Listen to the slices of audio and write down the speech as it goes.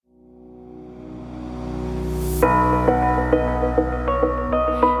Hey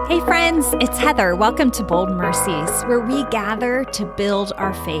friends, it's Heather. Welcome to Bold Mercies, where we gather to build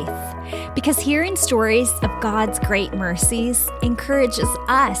our faith. Because hearing stories of God's great mercies encourages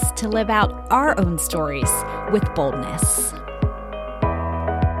us to live out our own stories with boldness.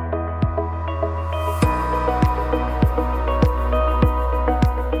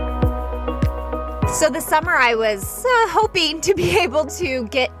 So this summer I was hoping to be able to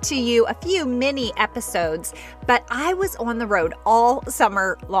get to you a few mini episodes, but I was on the road all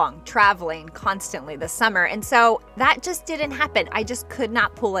summer long, traveling constantly this summer. And so that just didn't happen. I just could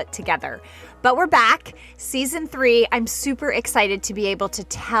not pull it together. But we're back, season 3. I'm super excited to be able to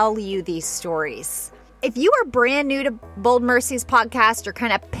tell you these stories. If you are brand new to Bold Mercies podcast or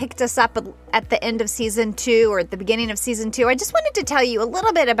kind of picked us up at the end of season 2 or at the beginning of season 2, I just wanted to tell you a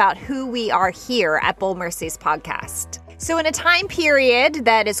little bit about who we are here at Bold Mercies podcast. So in a time period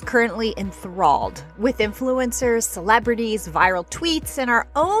that is currently enthralled with influencers, celebrities, viral tweets, and our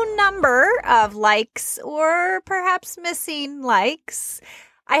own number of likes or perhaps missing likes,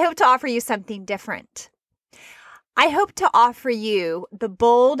 I hope to offer you something different. I hope to offer you the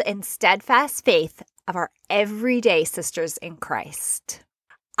bold and steadfast faith of our everyday sisters in Christ.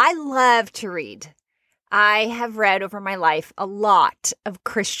 I love to read. I have read over my life a lot of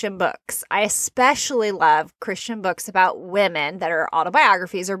Christian books. I especially love Christian books about women that are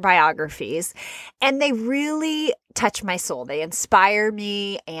autobiographies or biographies, and they really touch my soul. They inspire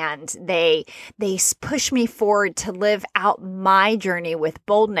me, and they push me forward to live out my journey with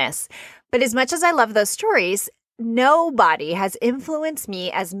boldness. But as much as I love those stories, nobody has influenced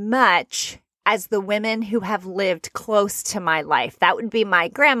me as much as the women who have lived close to my life. That would be my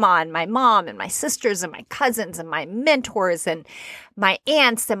grandma and my mom and my sisters and my cousins and my mentors and my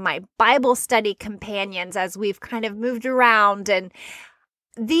aunts and my Bible study companions as we've kind of moved around. And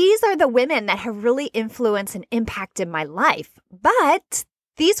these are the women that have really influenced and impacted my life. But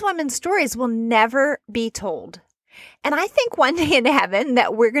these women's stories will never be told. And I think one day in heaven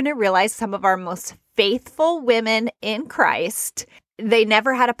that we're going to realize some of our most faithful women in Christ, they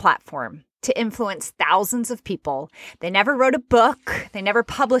never had a platform to influence thousands of people. They never wrote a book. They never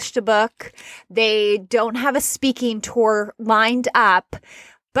published a book. They don't have a speaking tour lined up,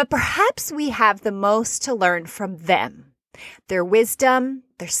 but perhaps we have the most to learn from them. Their wisdom,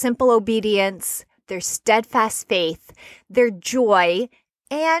 their simple obedience, their steadfast faith, their joy,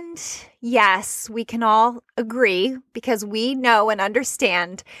 and yes, we can all agree because we know and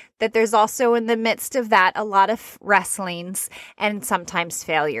understand that there's also in the midst of that a lot of wrestlings and sometimes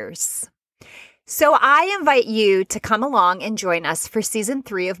failures. So I invite you to come along and join us for season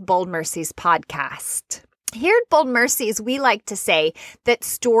 3 of Bold Mercies podcast. Here at Bold Mercies, we like to say that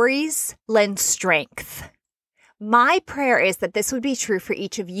stories lend strength. My prayer is that this would be true for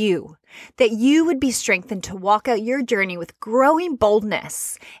each of you, that you would be strengthened to walk out your journey with growing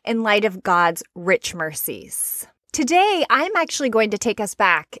boldness in light of God's rich mercies. Today, I'm actually going to take us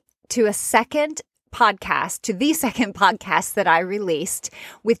back to the second podcast that I released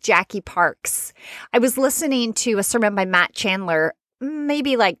with Jackie Parks. I was listening to a sermon by Matt Chandler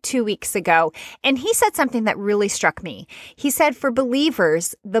maybe like 2 weeks ago, and he said something that really struck me. He said, for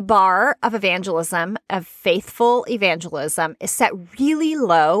believers, the bar of evangelism, of faithful evangelism, is set really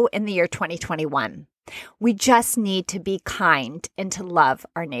low in the year 2021. We just need to be kind and to love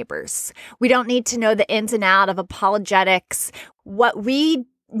our neighbors. We don't need to know the ins and outs of apologetics. What we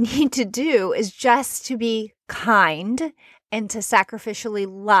need to do is just to be kind and to sacrificially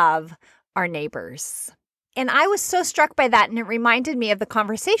love our neighbors. And I was so struck by that, and it reminded me of the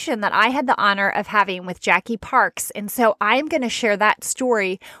conversation that I had the honor of having with Jackie Parks. And so I'm going to share that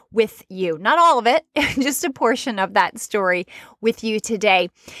story with you. Not all of it, just a portion of that story with you today.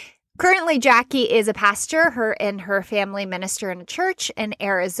 Currently, Jackie is a pastor, her and her family minister in a church in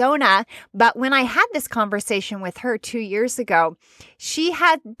Arizona. But when I had this conversation with her 2 years ago, she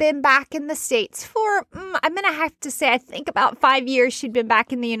had been back in the States for, I'm going to have to say, I think about 5 years she'd been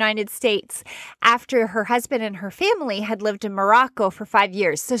back in the United States after her husband and her family had lived in Morocco for 5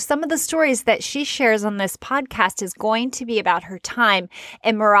 years. So some of the stories that she shares on this podcast is going to be about her time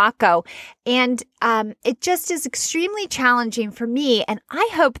in Morocco. And it just is extremely challenging for me. And I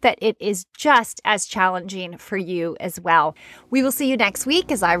hope that it is just as challenging for you as well. We will see you next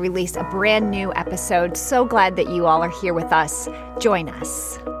week as I release a brand new episode. So glad that you all are here with us. Join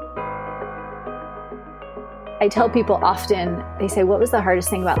us. I tell people often, they say, what was the hardest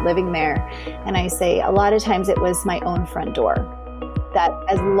thing about living there? And I say, a lot of times it was my own front door. That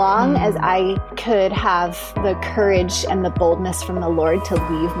as long as I could have the courage and the boldness from the Lord to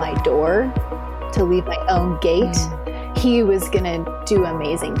leave my door, to leave my own gate, he was going to do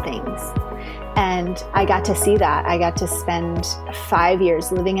amazing things. And I got to see that. I got to spend 5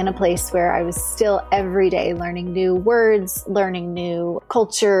 years living in a place where I was still every day learning new words, learning new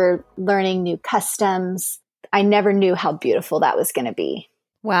culture, learning new customs. I never knew how beautiful that was going to be.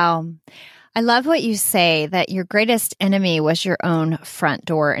 Wow. I love what you say, that your greatest enemy was your own front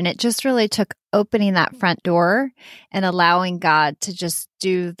door. And it just really took opening that front door and allowing God to just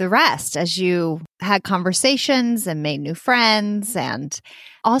do the rest as you had conversations and made new friends. And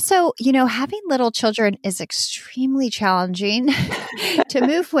also, having little children is extremely challenging to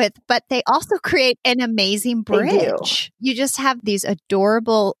move with, but they also create an amazing bridge. You just have these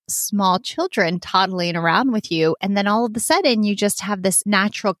adorable small children toddling around with you. And then all of a sudden, you just have this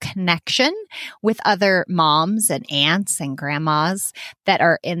natural connection with other moms and aunts and grandmas that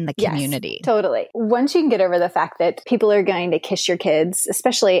are in the community. Yes, totally. Once you can get over the fact that people are going to kiss your kids,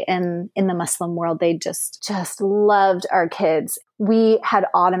 especially in the Muslim world, they just loved our kids. We had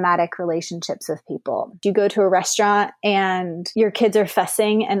automatic relationships with people. You go to a restaurant and your kids are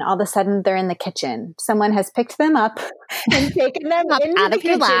fussing and all of a sudden they're in the kitchen. Someone has picked them up and taken them into the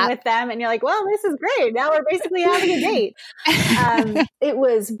kitchen with them. And you're like, well, this is great. Now we're basically having a date. It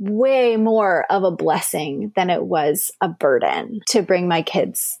was way more of a blessing than it was a burden to bring my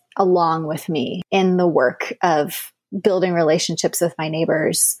kids along with me in the work of building relationships with my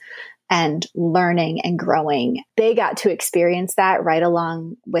neighbors and learning and growing. They got to experience that right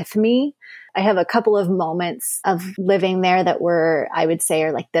along with me. I have a couple of moments of living there that were, I would say,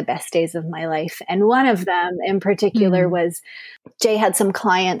 are like the best days of my life. And one of them in particular was Jay had some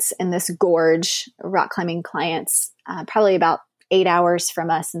clients in this gorge, rock climbing clients, probably about 8 hours from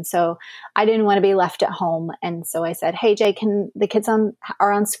us. And so I didn't want to be left at home. And so I said, hey, Jay, the kids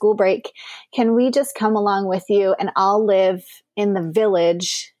are on school break. Can we just come along with you and I'll live in the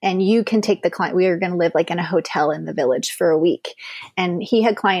village and you can take the client. We were going to live like in a hotel in the village for a week. And he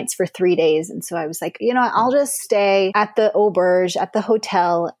had clients for 3 days. And so I was like, I'll just stay at the auberge, at the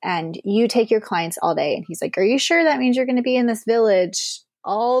hotel, and you take your clients all day. And he's like, are you sure that means you're going to be in this village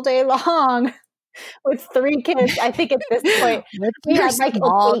all day long? With 3 kids, I think at this point, we had like an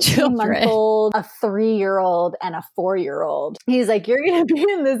 18-month-old, a 3-year-old, and a 4-year-old. He's like, you're going to be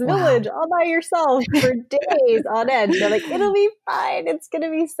in this village all by yourself for days on end. They're like, it'll be fine. It's going to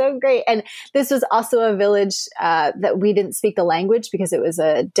be so great. And this was also a village that we didn't speak the language because it was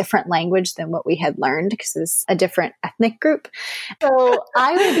a different language than what we had learned because it was a different ethnic group. So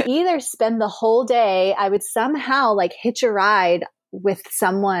I would either spend the whole day, I would somehow like hitch a ride with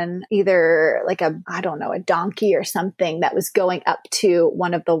someone, either like a donkey or something that was going up to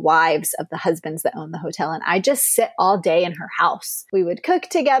one of the wives of the husbands that owned the hotel. And I just sit all day in her house. We would cook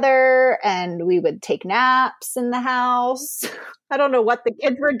together and we would take naps in the house. I don't know what the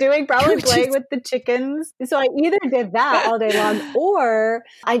kids were doing, probably playing with the chickens. So I either did that all day long, or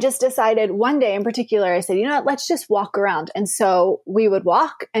I just decided one day in particular, I said, let's just walk around. And so we would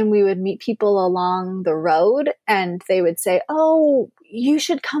walk and we would meet people along the road and they would say, oh, you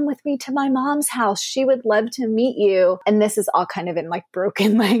should come with me to my mom's house. She would love to meet you. And this is all kind of in like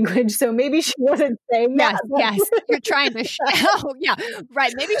broken language. So maybe she wasn't saying that. Yes. You're trying to oh, yeah.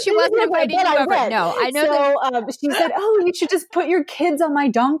 Right. Maybe she wasn't inviting you over. No, I know. So she said, oh, you should just put your kids on my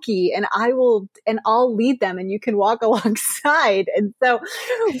donkey and I'll lead them and you can walk alongside. And so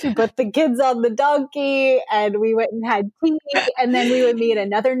she put the kids on the donkey and we went and had tea. And then we would meet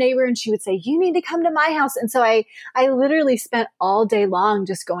another neighbor and she would say, you need to come to my house. And so I literally spent all day long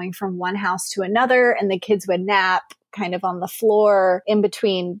just going from one house to another, and the kids would nap kind of on the floor in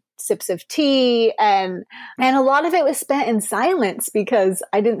between sips of tea. And a lot of it was spent in silence because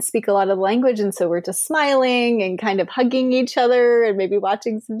I didn't speak a lot of the language. And so we're just smiling and kind of hugging each other and maybe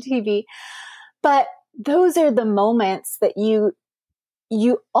watching some TV. But those are the moments that you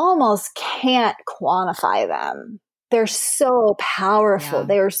almost can't quantify them. They're so powerful. Yeah.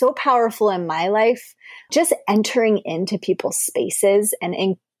 They were so powerful in my life. Just entering into people's spaces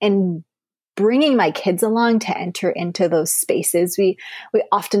and bringing my kids along to enter into those spaces. We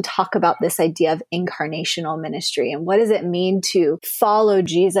often talk about this idea of incarnational ministry and what does it mean to follow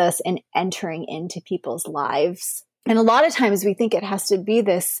Jesus in entering into people's lives. And a lot of times we think it has to be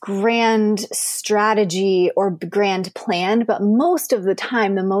this grand strategy or grand plan, but most of the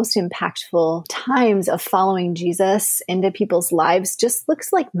time, the most impactful times of following Jesus into people's lives just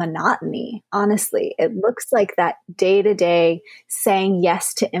looks like monotony. Honestly, it looks like that day to day saying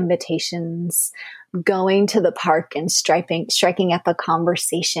yes to invitations, going to the park and striking up a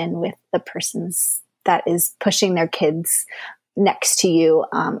conversation with the persons that is pushing their kids next to you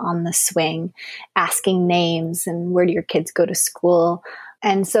on the swing, asking names and where do your kids go to school.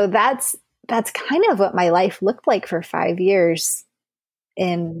 And so that's that's kind of what my life looked like for 5 years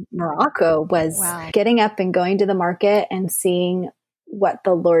in Morocco, was Wow. getting up and going to the market and seeing what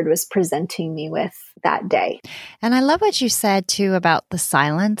the Lord was presenting me with that day. And I love what you said too about the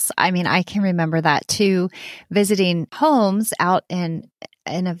silence. I mean, I can remember that too, visiting homes out in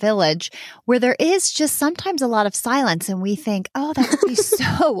a village where there is just sometimes a lot of silence, and we think, oh, that would be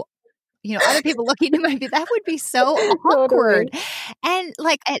so, other people looking at me, that would be so awkward. Totally. And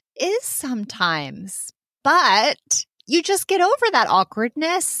like it is sometimes, but you just get over that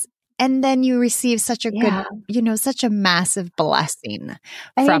awkwardness. And then you receive such a good, such a massive blessing.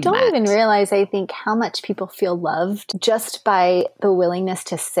 And from you don't that. even realize, I think, how much people feel loved just by the willingness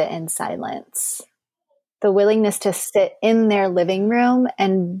to sit in silence, the willingness to sit in their living room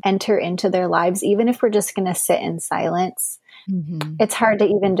and enter into their lives, even if we're just going to sit in silence. Mm-hmm. It's hard to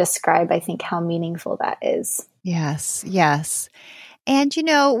even describe, I think, how meaningful that is. Yes, yes. And,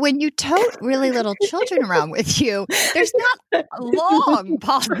 when you tote really little children around with you, there's not long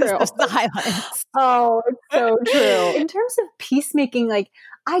pauses of silence. Oh, it's so true. In terms of peacemaking, like,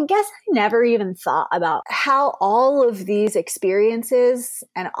 I guess I never even thought about how all of these experiences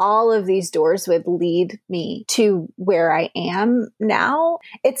and all of these doors would lead me to where I am now.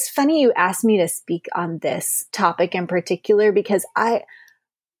 It's funny you asked me to speak on this topic in particular, because I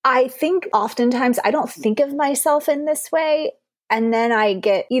think oftentimes I don't think of myself in this way. And then I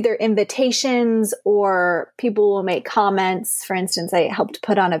get either invitations or people will make comments. For instance, I helped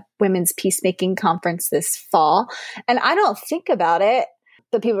put on a women's peacemaking conference this fall, and I don't think about it,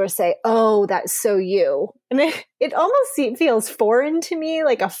 but people will say, oh, that's so you. And it almost feels foreign to me,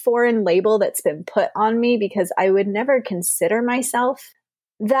 like a foreign label that's been put on me, because I would never consider myself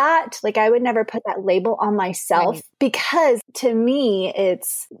that. Like, I would never put that label on myself, right? Because to me,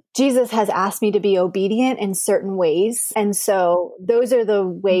 it's Jesus has asked me to be obedient in certain ways. And so those are the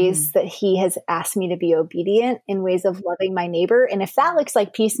ways that he has asked me to be obedient, in ways of loving my neighbor. And if that looks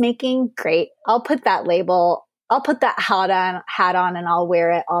like peacemaking, great. I'll put that label, I'll put that hat on and I'll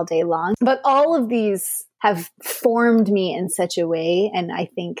wear it all day long. But all of these have formed me in such a way, and I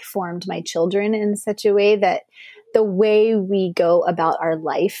think formed my children in such a way, that the way we go about our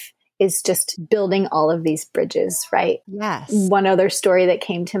life is just building all of these bridges, right? Yes. One other story that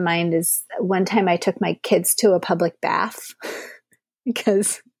came to mind is one time I took my kids to a public bath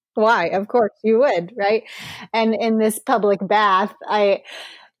because why? Of course you would, right? And in this public bath, I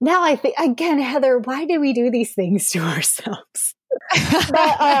think, again, Heather, why do we do these things to ourselves?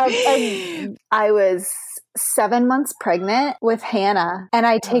 But, I was 7 months pregnant with Hannah, and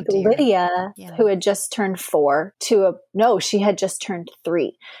I take Lydia, who had just turned 4, she had just turned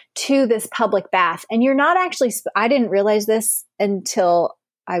 3, to this public bath. And you're not actually, I didn't realize this until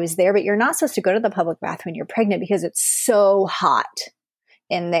I was there, but you're not supposed to go to the public bath when you're pregnant because it's so hot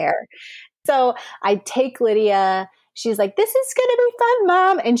in there. So I take Lydia. She's like, this is going to be fun,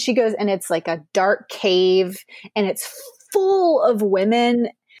 Mom. And she goes, and it's like a dark cave and it's full of women.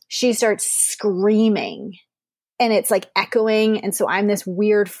 She starts screaming and it's like echoing. And so I'm this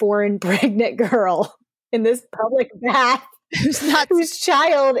weird foreign pregnant girl in this public bath whose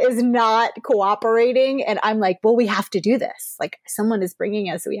child is not cooperating. And I'm like, well, we have to do this. Like, someone is bringing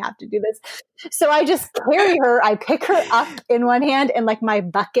us, so we have to do this. So I just carry her. I pick her up in one hand and like my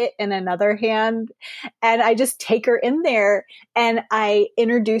bucket in another hand. And I just take her in there and I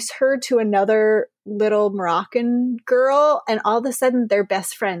introduce her to another little Moroccan girl. And all of a sudden they're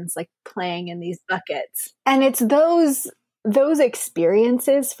best friends, like playing in these buckets. And it's those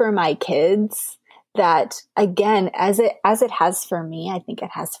experiences for my kids that, again, as it has for me, I think it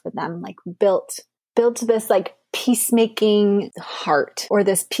has for them, like built this like peacemaking heart, or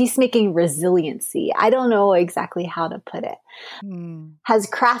this peacemaking resiliency. I don't know exactly how to put it. Has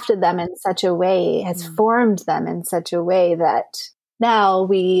crafted them in such a way, has formed them in such a way that now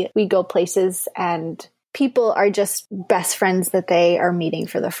we go places and people are just best friends that they are meeting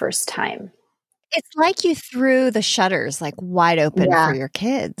for the first time. It's like you threw the shutters like wide open for your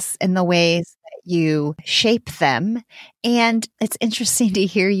kids in the ways you shape them. And it's interesting to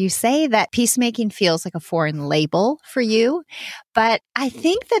hear you say that peacemaking feels like a foreign label for you. But I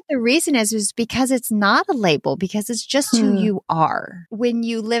think that the reason is because it's not a label, because it's just who you are. When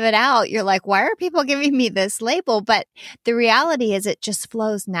you live it out, you're like, why are people giving me this label? But the reality is it just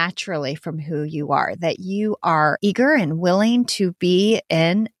flows naturally from who you are, that you are eager and willing to be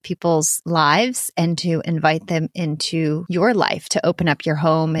in people's lives and to invite them into your life, to open up your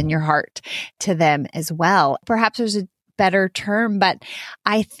home and your heart to them as well. Perhaps there's a better term, but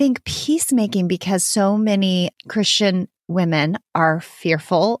I think peacemaking, because so many Christian women are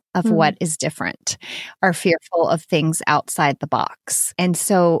fearful of what is different, are fearful of things outside the box. And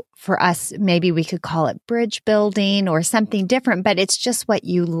so for us, maybe we could call it bridge building or something different, but it's just what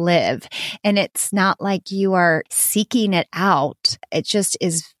you live. And it's not like you are seeking it out. It just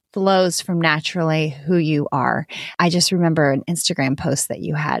flows from naturally who you are. I just remember an Instagram post that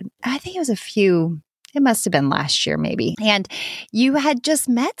you had. I think it must have been last year maybe. And you had just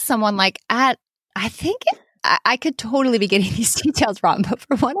met someone I could totally be getting these details wrong, but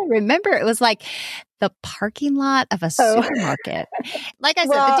from what I remember, it was like the parking lot of a supermarket. Like I said,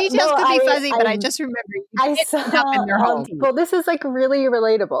 the details could be fuzzy, but I just remember you ended up in their home. Well, this is like really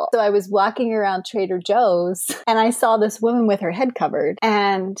relatable. So I was walking around Trader Joe's and I saw this woman with her head covered,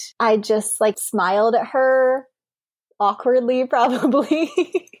 and I just like smiled at her awkwardly, probably.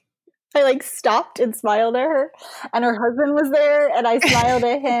 I like stopped and smiled at her, and her husband was there, and I smiled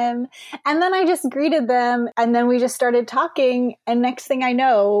at him, and then I just greeted them, and then we just started talking, and next thing I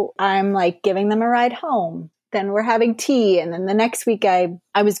know, I'm like giving them a ride home. Then we're having tea, and then the next week I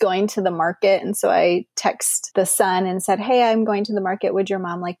was going to the market, and so I text the son and said, "Hey, I'm going to the market. Would your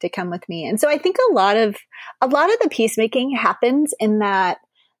mom like to come with me?" And so I think a lot of the peacemaking happens in that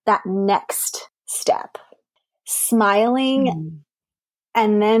next step, smiling.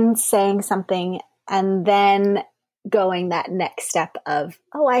 And then saying something, and then going that next step of,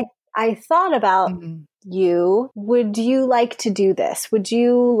 I thought about you. Would you like to do this? Would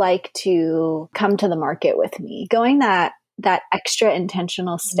you like to come to the market with me? Going that extra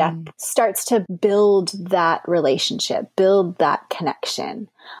intentional step starts to build that relationship, build that connection.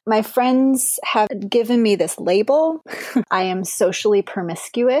 My friends have given me this label. I am socially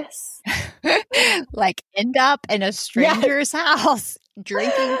promiscuous. Like end up in a stranger's house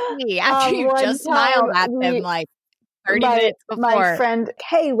drinking tea after you just smiled at them like 30 minutes before. My friend,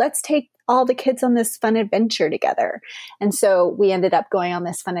 hey, let's take all the kids on this fun adventure together. And so we ended up going on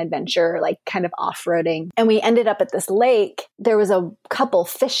this fun adventure, like kind of off-roading. And we ended up at this lake. There was a couple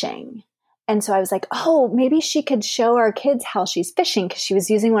fishing. And so I was like, oh, maybe she could show our kids how she's fishing, because she was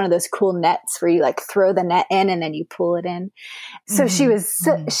using one of those cool nets where you like throw the net in and then you pull it in. So she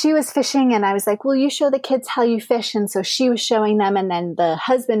was fishing, and I was like, will you show the kids how you fish? And so she was showing them. And then the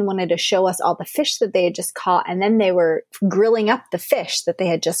husband wanted to show us all the fish that they had just caught. And then they were grilling up the fish that they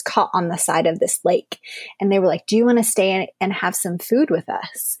had just caught on the side of this lake. And they were like, do you want to stay and have some food with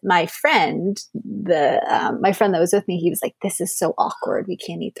us? My friend, my friend that was with me, he was like, this is so awkward. We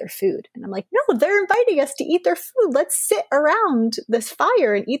can't eat their food. And I'm like, no, they're inviting us to eat their food. Let's sit around this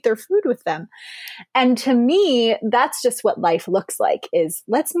fire and eat their food with them. And to me, that's just what life looks like, is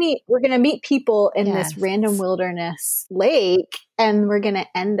we're going to meet people in this random wilderness lake, and we're going to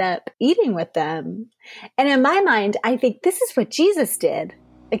end up eating with them. And in my mind, I think this is what Jesus did.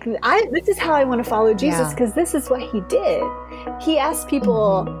 Like, this is how I want to follow Jesus, because this is what he did. He asked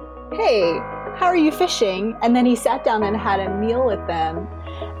people, hey, how are you fishing? And then he sat down and had a meal with them.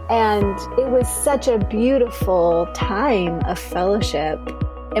 And it was such a beautiful time of fellowship.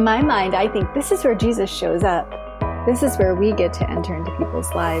 In my mind, I think this is where Jesus shows up. This is where we get to enter into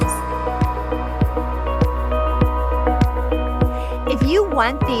people's lives. If you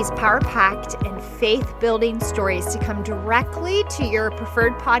want these power-packed and faith-building stories to come directly to your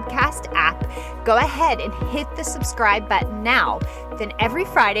preferred podcast app, go ahead and hit the subscribe button now. Then every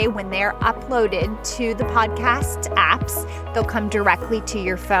Friday when they're uploaded to the podcast apps, they'll come directly to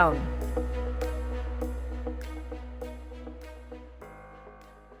your phone.